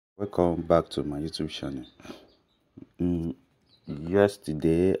Welcome back to my YouTube channel.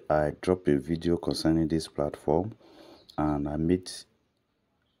 Yesterday I dropped a video concerning this platform and I made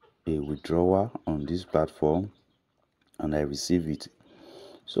a withdrawal on this platform and I received it.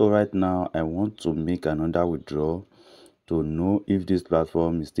 So right now I want to make another withdrawal to know if this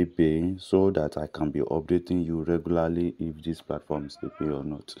platform is still paying, so that I can be updating you regularly if this platform is still paying or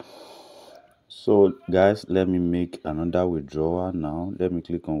not. So guys, let me make another withdrawal now. Let me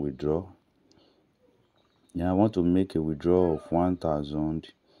click on withdraw. I want to make a withdrawal of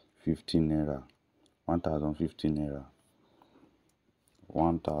 1015 naira. 1015 naira.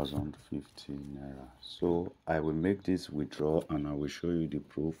 1015 naira. So I will make this withdrawal and I will show you the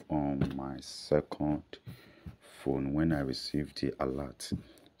proof on my second phone when I receive the alert.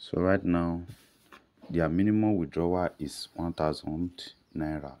 So right now their minimum withdrawal is 1000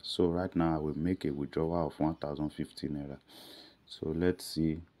 naira. So right now I will make a withdrawal of 1015 naira. So let's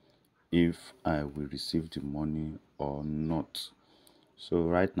see if I will receive the money or not. So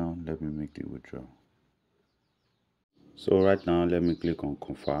right now let me make the withdrawal. So right now let me click on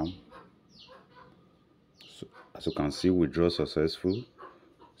confirm. So as you can see, withdraw successful.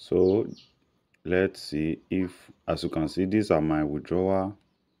 So let's see if, as you can see, these are my withdrawal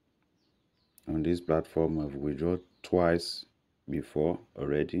on this platform. I've withdrawn twice before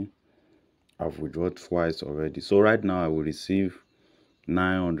already. I've withdrawn twice already. So right now I will receive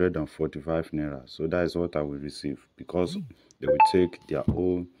 945 naira. So that is what I will receive, because they will take their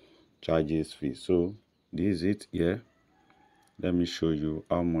own charges fee. So this is it here. Let me show you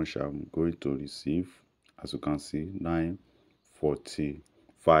how much I'm going to receive. As you can see,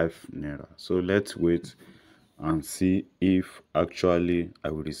 945 naira. So let's wait and see if actually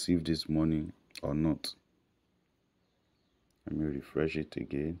I will receive this money or not. Let me refresh it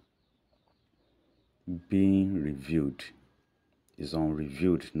again. Being reviewed. Is on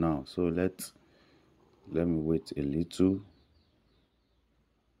reviewed now. So let me wait a little.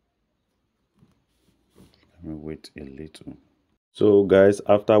 Let me wait a little. So guys,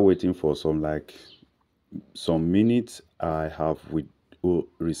 after waiting for some minutes, I have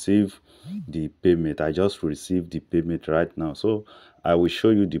received the payment. I just received the payment right now. So I will show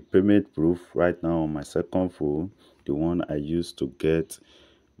you the payment proof right now on my second phone, the one I used to get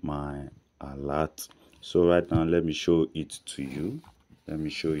my alert. So right now let me show it to you. Let me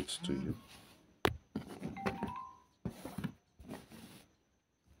show it to you.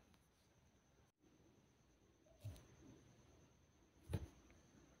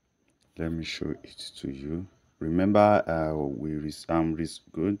 Let me show it to you. Remember, I'm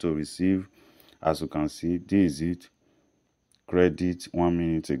going to receive, as you can see, this is it. Credit 1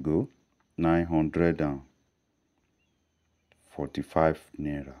 minute ago, 945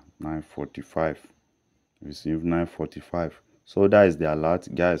 naira. 945. Receive 945. So that is the alert,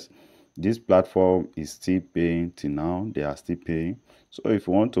 guys. This platform is still paying till now. They are still paying. So if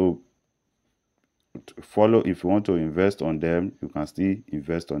you want to if you want to invest on them, you can still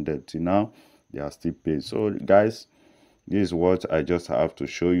invest on them. Till now they are still paying. So guys, this is what I just have to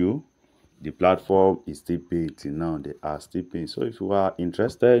show you. The platform is still paying till now. They are still paying. So if you are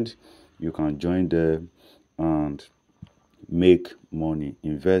interested, you can join them and make money,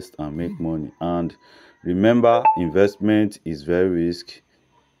 invest and make money. And remember, investment is very risky.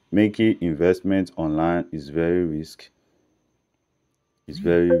 Making investment online is very risky. It's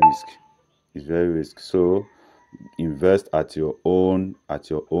very risky. It's very risky. So invest at your own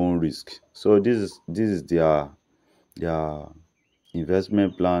risk. So this is their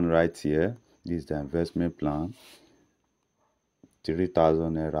investment plan right here. This is the investment plan.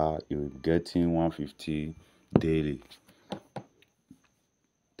 3,000 naira, you're getting 150 daily.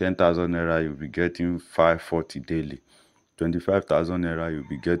 10,000 naira, you'll be getting 540 daily. 25,000 naira, you'll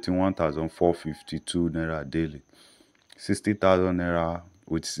be getting 1,452 naira daily. 60,000 naira,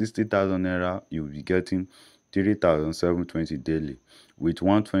 with 60,000 naira, you'll be getting 3,720 daily. With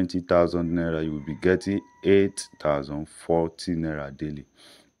 120,000 naira, you will be getting 8,040 naira daily.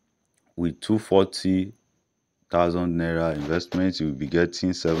 With 240,000 naira investment, you will be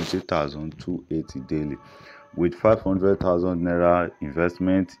getting 70,280 daily. With 500,000 naira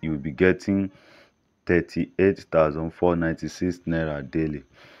investment, you will be getting 38,496 naira daily.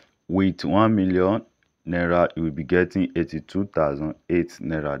 With 1 million naira, you will be getting 82,008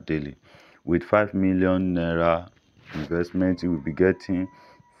 naira daily. With 5 million naira investment, you will be getting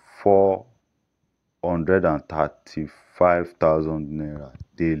 435,000 naira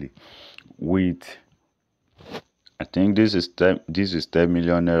daily. With, I think this is 10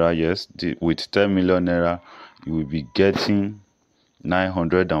 million naira. Yes, with 10 million naira, you will be getting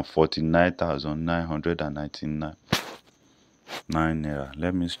 949,999. 9 naira.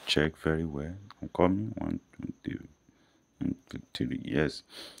 Let me check very well. I'm coming. 1, 2, 3, 1, 2, 3. Yes,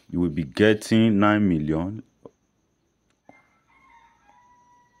 you will be getting 9 million.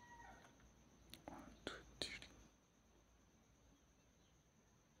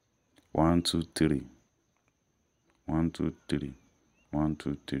 1, 2, 3. 1, 2, 3. 1,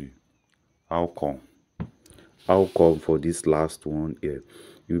 2, 3. How come? How come for this last one here?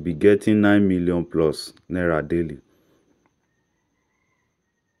 You'll be getting 9 million plus naira daily.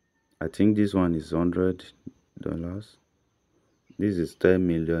 I think this one is $100. This is 10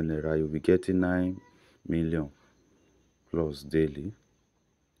 million naira. You'll be getting 9 million plus daily.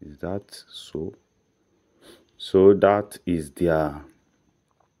 Is that so? So that is their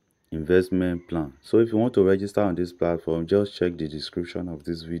investment plan. So if you want to register on this platform, just check the description of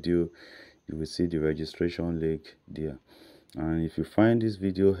this video. You will see the registration link there. And if you find this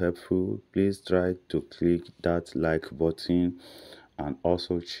video helpful, please try to click that like button and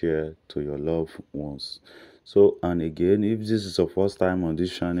also share to your loved ones. So, and again, if this is your first time on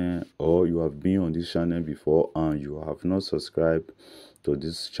this channel, or you have been on this channel before and you have not subscribed to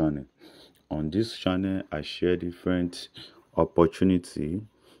this channel, on this channel I share different opportunity,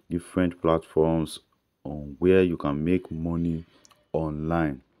 different platforms on where you can make money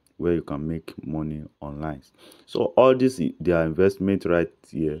online, So all this, their investment right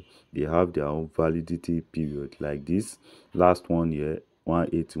here, they have their own validity period. Like this last one year,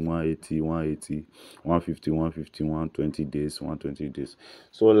 180, 180, 180, 150, 150, 120 days, 120 days.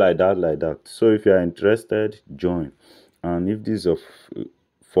 So like that. So if you are interested, join. And if this is your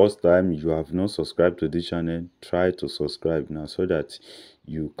first time, you have not subscribed to this channel, try to subscribe now so that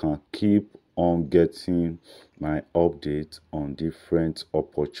you can keep on getting my updates on different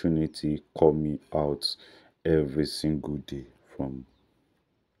opportunity coming out every single day from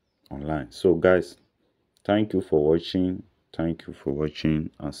online. So guys, thank you for watching.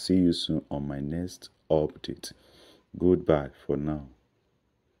 And see you soon on my next update. Goodbye for now.